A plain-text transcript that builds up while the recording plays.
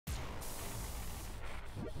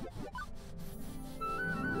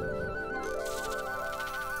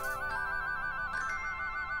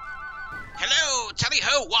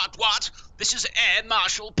what? This is Air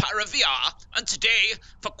Marshal Paravia, and today,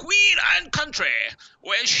 for Queen and Country,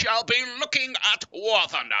 we shall be looking at War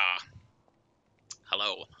Thunder.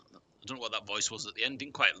 Hello. I don't know what that voice was at the end.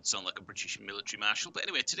 Didn't quite sound like a British military marshal. But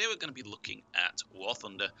anyway, today we're going to be looking at War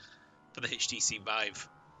Thunder for the HTC VIVE.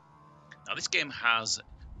 Now, this game has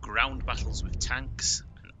ground battles with tanks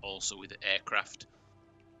and also with aircraft.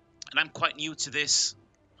 And I'm quite new to this,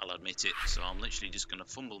 I'll admit it. So I'm literally just going to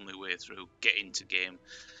fumble my way through, get into game,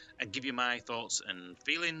 and give you my thoughts and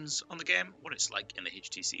feelings on the game, what it's like in the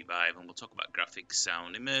HTC VIVE. And we'll talk about graphics,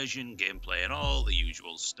 sound, immersion, gameplay, and all the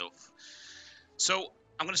usual stuff. So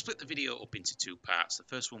I'm going to split the video up into two parts. The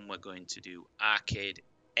first one we're going to do arcade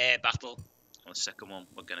air battle. And the second one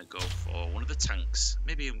we're going to go for one of the tanks.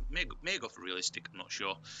 Maybe may go for realistic, I'm not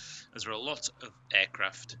sure. As there are a lot of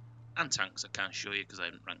aircraft and tanks I can't show you because I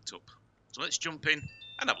haven't ranked up. So let's jump in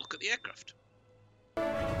and have a look at the aircraft.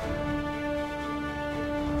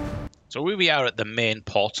 So here we are at the main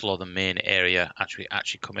portal or the main area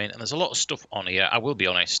actually come in. And there's a lot of stuff on here. I will be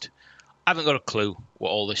honest, I haven't got a clue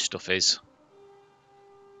what all this stuff is.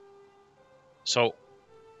 So,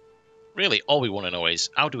 really, all we want to know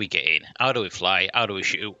is, how do we get in? How do we fly? How do we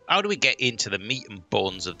shoot? How do we get into the meat and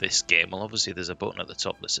bones of this game? Well, obviously, there's a button at the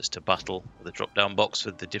top that says to battle, with a drop-down box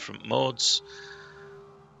for the different modes.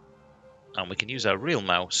 And we can use our real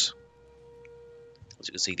mouse. As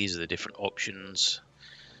you can see, these are the different options.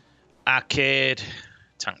 Arcade,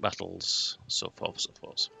 tank battles, so forth, so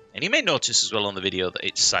forth. And you may notice as well on the video that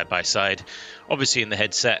it's side-by-side. Obviously, in the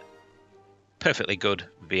headset, perfectly good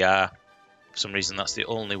VR. For some reason, that's the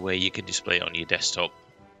only way you can display it on your desktop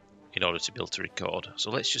in order to be able to record.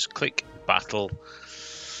 So let's just click battle.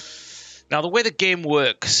 Now, the way the game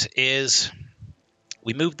works is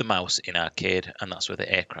we move the mouse in arcade, and that's where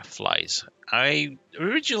the aircraft flies. I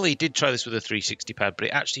originally did try this with a 360 pad, but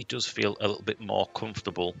it actually does feel a little bit more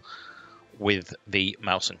comfortable with the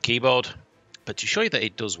mouse and keyboard. But to show you that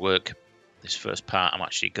it does work, this first part, I'm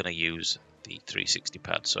actually going to use the 360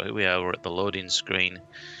 pad. So here we are, we're at the loading screen.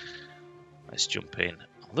 Let's jump in.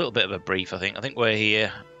 A little bit of a brief, I think. I think we're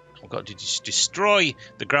here. We've got to destroy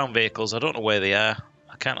the ground vehicles. I don't know where they are.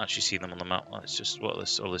 I can't actually see them on the map. Let's just what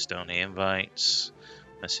all this down here. Invites,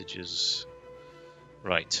 messages.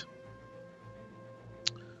 Right.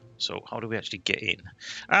 So how do we actually get in?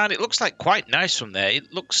 And it looks like quite nice from there.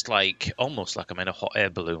 It looks like almost like I'm in a hot air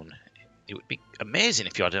balloon. It would be amazing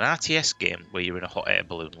if you had an RTS game where you're in a hot air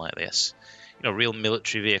balloon like this. You know, real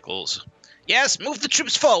military vehicles. Yes, move the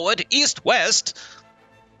troops forward, east, west.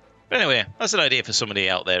 But anyway, that's an idea for somebody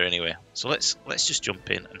out there anyway. So let's just jump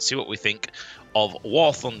in and see what we think of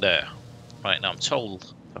War Thunder. Right, now I'm told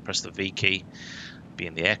if I press the V key, be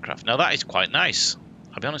in the aircraft. Now that is quite nice.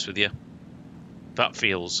 I'll be honest with you. That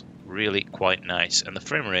feels really quite nice. And the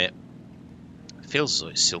frame rate feels as though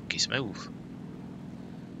it's silky smooth.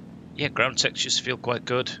 Yeah, ground textures feel quite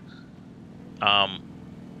good.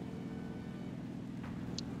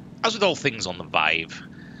 As with all things on the VIVE,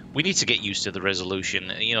 we need to get used to the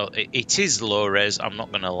resolution. You know, it is low res, I'm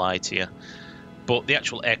not going to lie to you. But the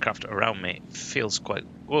actual aircraft around me feels quite...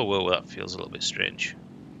 Whoa, that feels a little bit strange.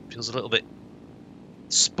 Feels a little bit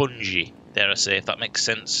spongy, dare I say, if that makes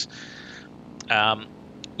sense.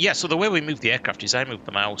 Yeah, so the way we move the aircraft is I move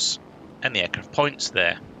the mouse and the aircraft points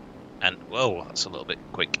there. And, whoa, that's a little bit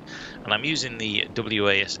quick. And I'm using the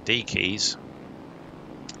WASD keys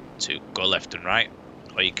to go left and right.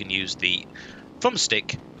 Or you can use the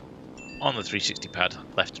thumbstick on the 360 pad,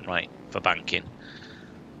 left and right, for banking.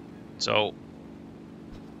 So,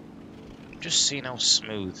 just seeing how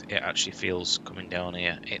smooth it actually feels coming down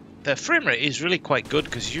here. The frame rate is really quite good,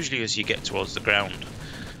 because usually as you get towards the ground,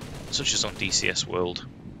 such as on DCS World,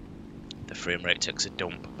 the frame rate takes a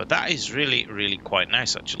dump. But that is really, really quite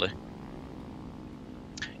nice, actually.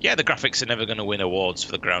 Yeah, the graphics are never going to win awards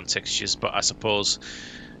for the ground textures, but I suppose...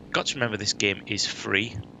 Got to remember this game is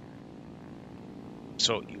free,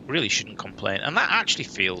 so you really shouldn't complain. And that actually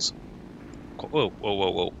feels...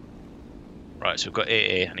 Whoa. Right, so we've got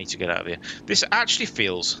AA. I need to get out of here. This actually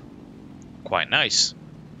feels quite nice.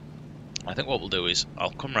 I think what we'll do is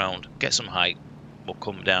I'll come round, get some height, we'll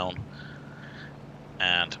come down,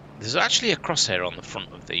 and there's actually a crosshair on the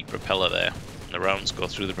front of the propeller there. The rounds go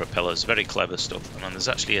through the propellers. Very clever stuff. And then there's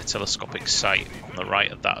actually a telescopic sight on the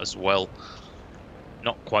right of that as well.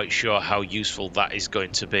 Not quite sure how useful that is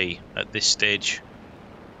going to be at this stage.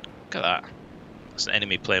 Look at that. That's an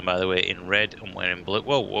enemy plane, by the way, in red, and we're in blue.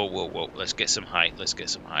 Whoa. Let's get some height.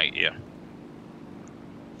 Yeah.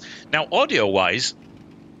 Now, audio-wise,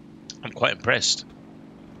 I'm quite impressed.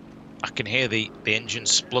 I can hear the engine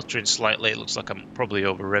spluttering slightly. It looks like I'm probably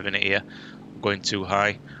over-revving it here. I'm going too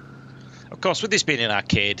high. Of course, with this being an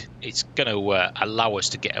arcade, it's going to allow us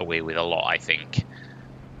to get away with a lot, I think.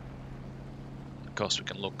 Of course, we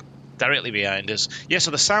can look directly behind us. Yeah, so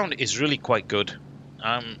the sound is really quite good.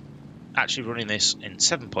 I'm actually running this in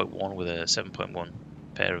 7.1 with a 7.1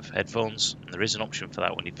 pair of headphones. And there is an option for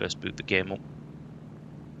that when you first boot the game up.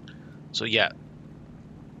 So yeah,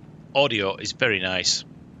 audio is very nice.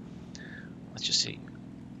 Let's just see.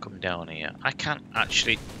 Come down here. I can't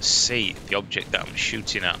actually see the object that I'm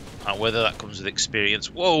shooting at, and whether that comes with experience.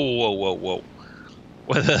 Whoa.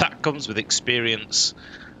 Whether that comes with experience,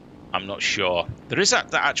 I'm not sure. There is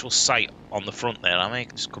that actual sight on the front there. I may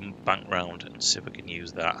just come back round and see if we can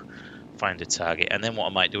use that, find a target, and then what I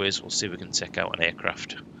might do is we'll see if we can take out an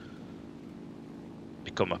aircraft,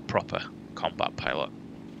 become a proper combat pilot.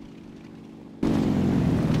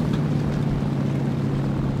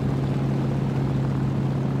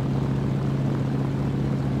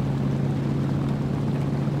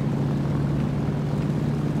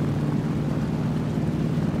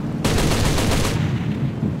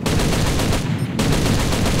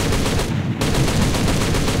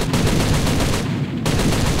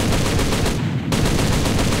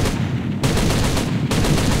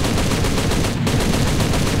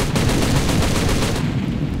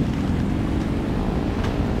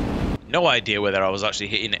 No idea whether I was actually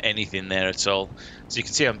hitting anything there at all. As you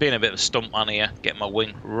can see, I'm being a bit of a stuntman here, getting my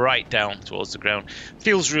wing right down towards the ground.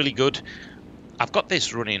 Feels really good. I've got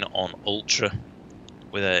this running on Ultra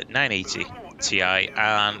with a 980 Ti,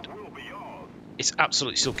 and it's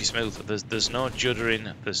absolutely silky smooth. There's no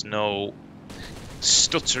juddering, there's no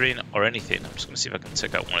stuttering or anything. I'm just going to see if I can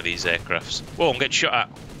take out one of these aircrafts. Whoa, I'm getting shot at.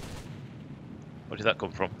 Where did that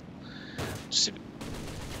come from?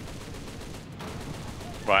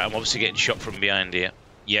 Right, I'm obviously getting shot from behind here.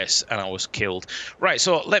 Yes, and I was killed. Right,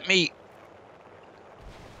 so I need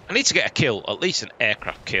to get a kill, at least an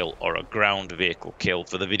aircraft kill or a ground vehicle kill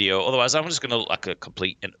for the video. Otherwise, I'm just going to look like a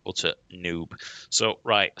complete and utter noob. So,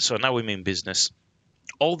 right, so now we mean business.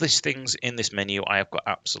 All these things in this menu, I have got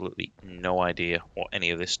absolutely no idea what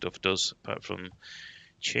any of this stuff does, apart from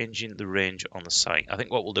changing the range on the sight. I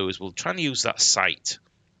think what we'll do is we'll try and use that sight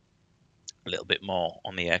a little bit more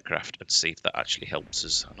on the aircraft and see if that actually helps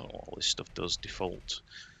us. I don't know what all this stuff does. Default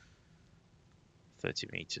 30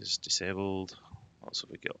 meters disabled. What else have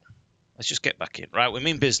we got? Let's just get back in. Right, we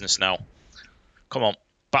mean business now. Come on.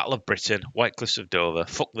 Battle of Britain, White Cliffs of Dover,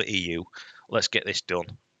 fuck the EU. Let's get this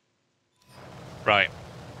done. Right.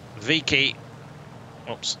 V key.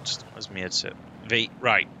 Oops, just as me headset. V,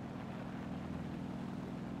 right.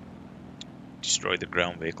 Destroy the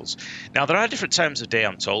ground vehicles. Now, there are different times of day,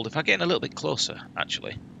 I'm told. If I get in a little bit closer,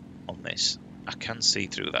 actually, on this, I can see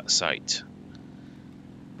through that sight.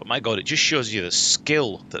 But my God, it just shows you the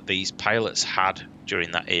skill that these pilots had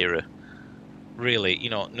during that era. Really,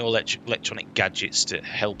 you know, no electronic gadgets to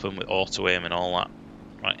help them with auto-aim and all that.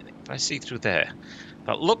 Right, if I see through there,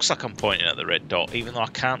 that looks like I'm pointing at the red dot, even though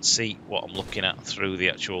I can't see what I'm looking at through the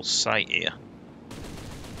actual sight here.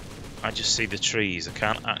 I just see the trees. I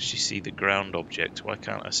can't actually see the ground object. Why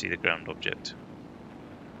can't I see the ground object?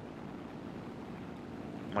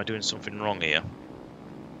 Am I doing something wrong here?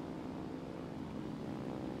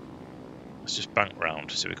 Let's just bank round,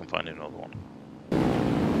 see if we can find another one.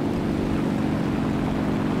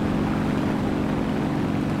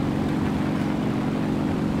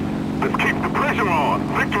 Let's keep the pressure on.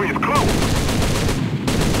 Victory is close.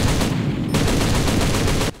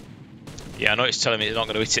 Yeah, I know it's telling me it's not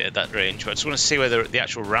going to hit it at that range, but I just want to see whether the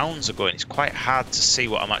actual rounds are going. It's quite hard to see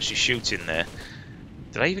what I'm actually shooting there.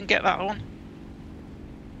 Did I even get that on?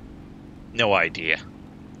 No idea.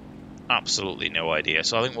 Absolutely no idea.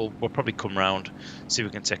 So I think we'll probably come round, see if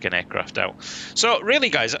we can take an aircraft out. So really,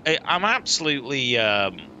 guys, I'm absolutely... should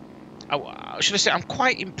I say, I'm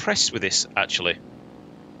quite impressed with this, actually.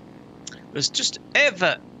 There's just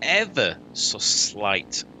ever so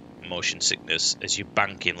slight motion sickness as you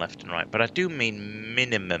bank in left and right, but I do mean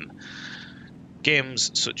minimum.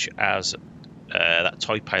 Games such as that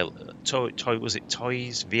Toys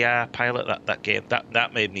VR Pilot, that game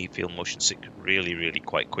that made me feel motion sick really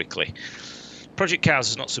quite quickly. Project Cars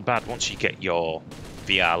is not so bad once you get your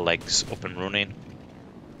VR legs up and running,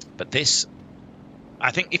 but this,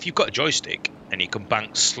 I think if you've got a joystick and you can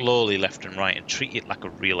bank slowly left and right and treat it like a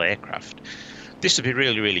real aircraft, this would be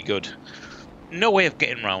really good. No way of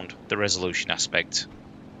getting around the resolution aspect.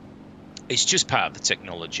 It's just part of the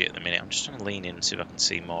technology at the minute. I'm just trying to lean in and see if I can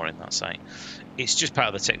see more in that sight. It's just part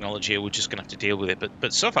of the technology. We're just going to have to deal with it.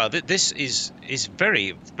 But so far, this is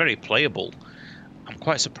very playable. I'm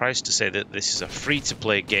quite surprised to say that this is a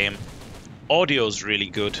free-to-play game. Audio's really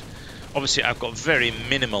good. Obviously, I've got very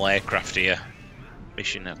minimal aircraft here.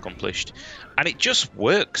 mission accomplished. And it just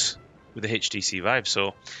works with the HTC VIVE.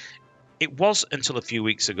 So it was until a few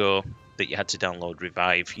weeks ago that you had to download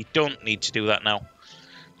Revive. You don't need to do that now.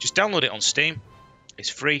 Just download it on Steam. It's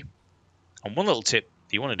free. And one little tip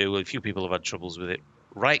you want to do, a few people have had troubles with it,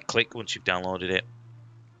 right click once you've downloaded it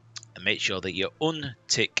and make sure that you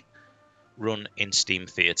untick Run in Steam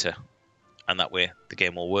Theater, and that way the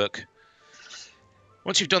game will work.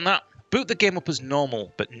 Once you've done that, boot the game up as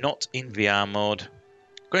normal but not in VR mode.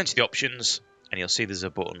 Go into the options and you'll see there's a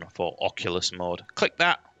button for Oculus mode. Click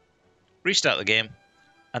that, restart the game,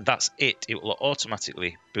 and that's it. It will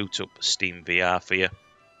automatically boot up Steam VR for you,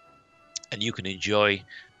 and you can enjoy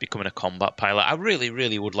becoming a combat pilot. I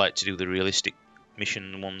really would like to do the realistic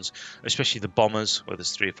mission ones, especially the bombers where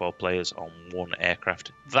there's 3 or 4 players on one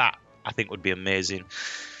aircraft. That I think would be amazing,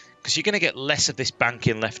 because you're going to get less of this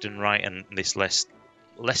banking left and right and this less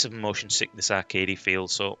of motion sickness arcadey feel.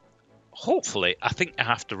 So hopefully, I think I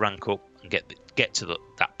have to rank up and get to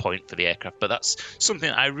that point for the aircraft, but that's something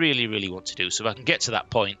I really want to do. So if I can get to that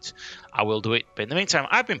point, I will do it. But in the meantime,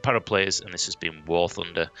 I've been Paraplayers, and this has been War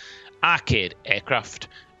Thunder Arcade Aircraft.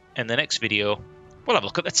 In the next video, we'll have a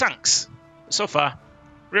look at the tanks. So far,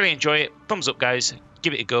 really enjoy it. Thumbs up, guys.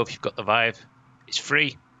 Give it a go if you've got the Vive. It's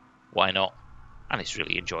free. Why not? And it's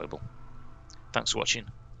really enjoyable. Thanks for watching.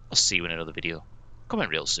 I'll see you in another video. Coming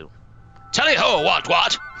real soon. Tally ho,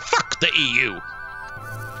 what? Fuck the EU!